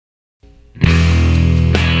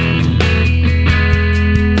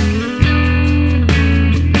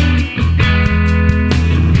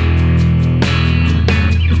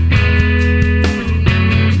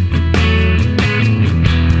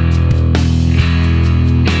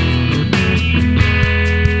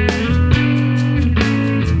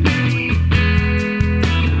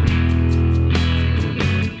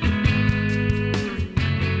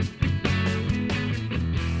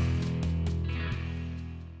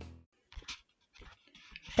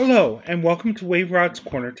Hello, and welcome to Waverod's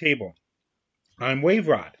Corner Table. I'm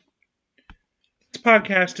Waverod. This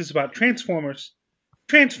podcast is about Transformers,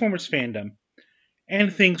 Transformers fandom,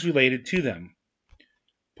 and things related to them.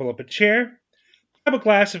 Pull up a chair, grab a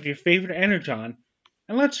glass of your favorite Energon,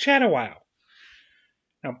 and let's chat a while.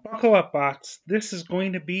 Now, buckle up, bots. This is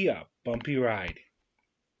going to be a bumpy ride.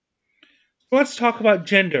 So let's talk about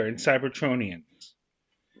gender in Cybertronians.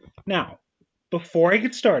 Now, before I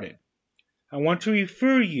get started, I want to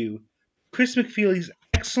refer you to Chris McFeely's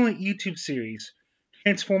excellent YouTube series,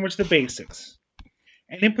 Transformers the Basics,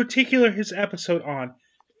 and in particular his episode on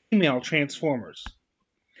female Transformers.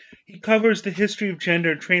 He covers the history of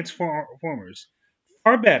gender in Transformers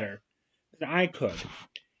far better than I could,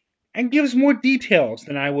 and gives more details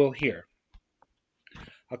than I will here.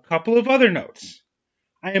 A couple of other notes.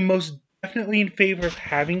 I am most definitely in favor of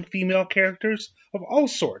having female characters of all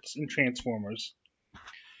sorts in Transformers,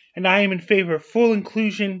 and I am in favor of full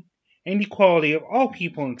inclusion and equality of all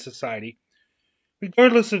people in society,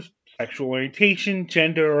 regardless of sexual orientation,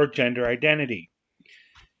 gender, or gender identity.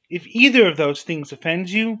 If either of those things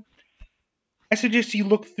offends you, I suggest you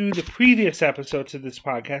look through the previous episodes of this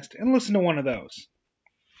podcast and listen to one of those.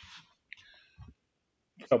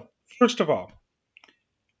 So, first of all,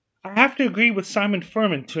 I have to agree with Simon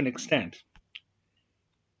Furman to an extent.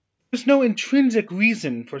 There's no intrinsic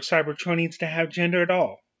reason for Cybertronians to have gender at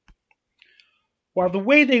all. While the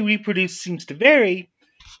way they reproduce seems to vary,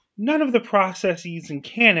 none of the processes in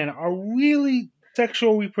canon are really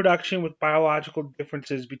sexual reproduction with biological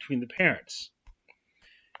differences between the parents.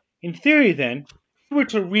 In theory, then, if we were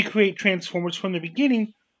to recreate Transformers from the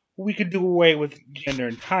beginning, we could do away with gender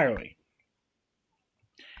entirely.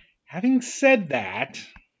 Having said that,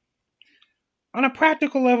 on a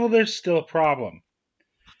practical level, there's still a problem.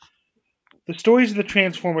 The stories of the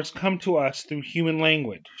Transformers come to us through human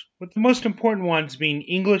language, with the most important ones being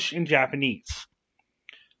English and Japanese.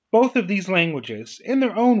 Both of these languages, in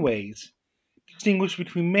their own ways, distinguish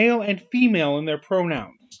between male and female in their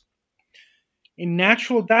pronouns. In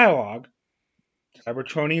natural dialogue,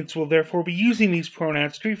 Cybertronians will therefore be using these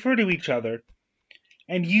pronouns to refer to each other,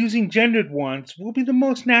 and using gendered ones will be the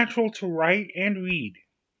most natural to write and read.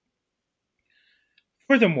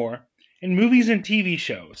 Furthermore, in movies and TV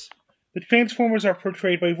shows, the Transformers are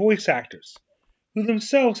portrayed by voice actors, who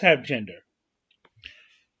themselves have gender,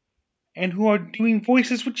 and who are doing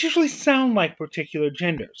voices which usually sound like particular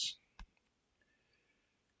genders.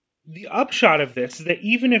 The upshot of this is that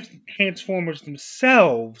even if Transformers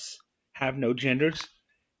themselves have no genders,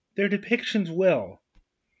 their depictions will.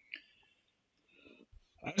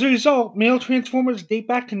 As a result, male Transformers date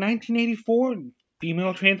back to 1984 and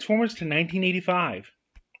female Transformers to 1985.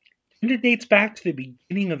 Gender dates back to the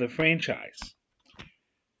beginning of the franchise,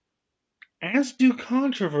 as do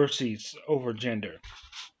controversies over gender.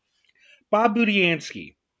 Bob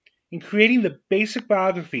Budiansky, in creating the basic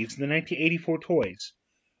biographies of the 1984 toys,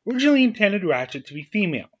 originally intended Ratchet to be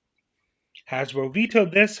female. Hasbro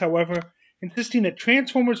vetoed this, however, insisting that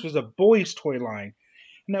Transformers was a boys' toy line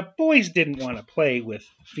and that boys didn't want to play with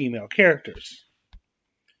female characters.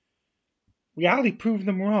 Reality proved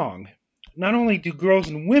them wrong. Not only do girls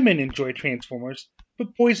and women enjoy Transformers,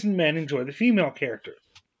 but boys and men enjoy the female characters.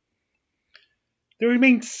 There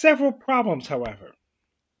remain several problems, however.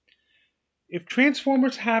 If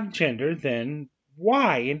Transformers have gender, then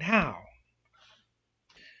why and how?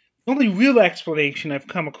 The only real explanation I've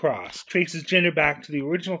come across traces gender back to the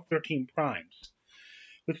original 13 primes,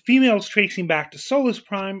 with females tracing back to Solus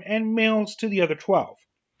Prime and males to the other 12.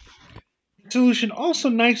 The solution also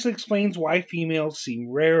nicely explains why females seem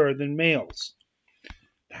rarer than males.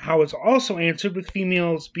 The how is also answered with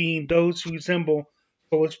females being those who resemble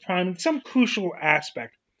Solus Prime in some crucial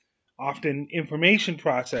aspect, often information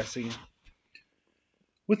processing,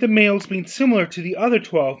 with the males being similar to the other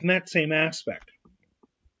 12 in that same aspect.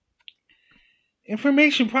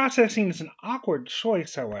 Information processing is an awkward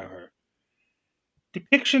choice, however.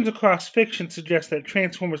 Depictions across fiction suggest that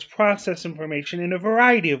Transformers process information in a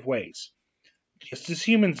variety of ways, just as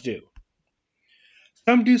humans do.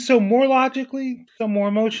 Some do so more logically, some more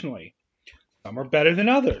emotionally. Some are better than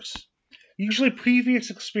others. Usually previous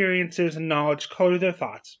experiences and knowledge color their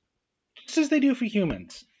thoughts, just as they do for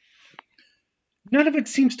humans. None of it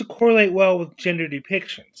seems to correlate well with gender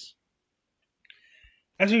depictions.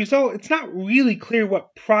 As a result, it's not really clear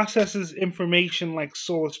what processes information like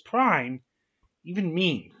Solus Prime even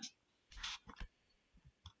means.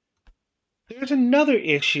 There's another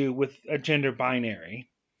issue with a gender binary,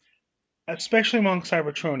 especially among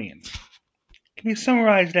Cybertronians. It can be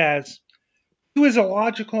summarized as, who is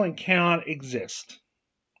illogical and cannot exist.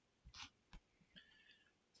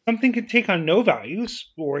 Something can take on no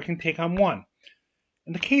values, or it can take on one.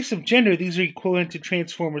 In the case of gender, these are equivalent to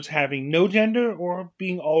transformers having no gender or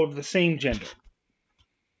being all of the same gender.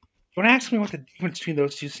 Don't ask me what the difference between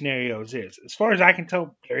those two scenarios is. As far as I can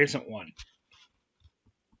tell, there isn't one.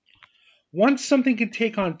 Once something can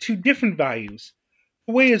take on two different values,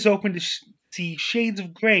 the way is open to see shades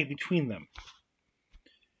of gray between them.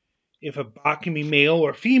 If a bot can be male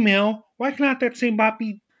or female, why cannot that same bot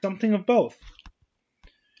be something of both?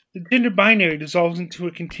 The gender binary dissolves into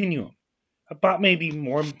a continuum. A bot may be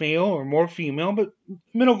more male or more female, but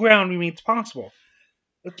middle ground remains possible,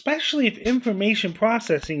 especially if information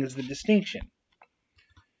processing is the distinction.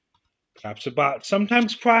 Perhaps a bot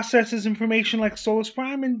sometimes processes information like Solus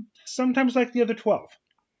Prime and sometimes like the other 12.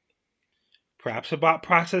 Perhaps a bot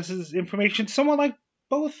processes information somewhat like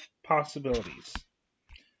both possibilities.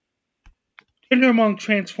 Gender among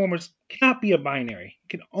transformers cannot be a binary, it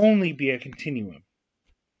can only be a continuum.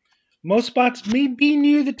 Most bots may be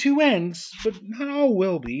near the two ends, but not all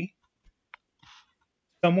will be.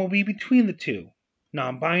 Some will be between the two,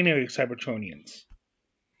 non-binary Cybertronians.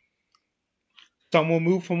 Some will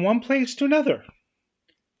move from one place to another,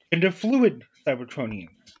 gender-fluid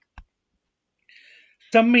Cybertronians.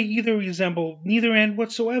 Some may either resemble neither end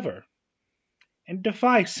whatsoever, and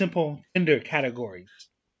defy simple gender categories.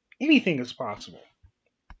 Anything is possible.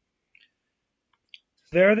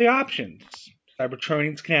 There are the options.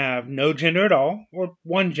 Cybertronians can have no gender at all, or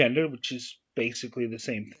one gender, which is basically the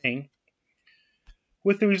same thing,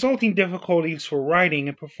 with the resulting difficulties for writing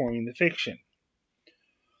and performing the fiction.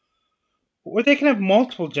 Or they can have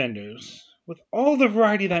multiple genders, with all the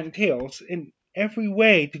variety that entails, and every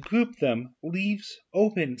way to group them leaves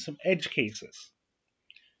open some edge cases.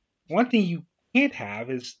 One thing you can't have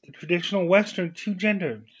is the traditional Western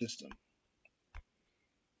two-gender system.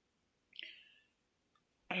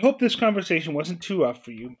 I hope this conversation wasn't too rough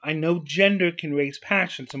for you. I know gender can raise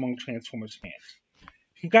passions among Transformers fans.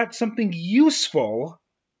 If you've got something useful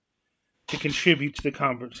to contribute to the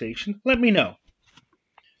conversation, let me know.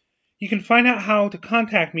 You can find out how to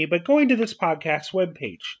contact me by going to this podcast's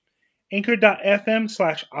webpage,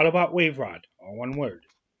 anchor.fm/AutobotWaveRod, all one word.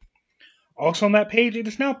 Also on that page, it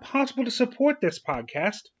is now possible to support this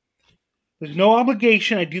podcast. There's no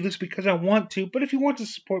obligation. I do this because I want to, but if you want to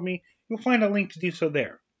support me, you'll find a link to do so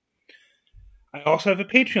there. I also have a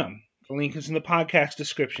Patreon. The link is in the podcast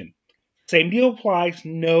description. Same deal applies,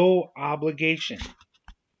 no obligation.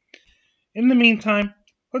 In the meantime,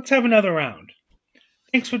 let's have another round.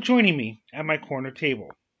 Thanks for joining me at my corner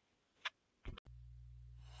table.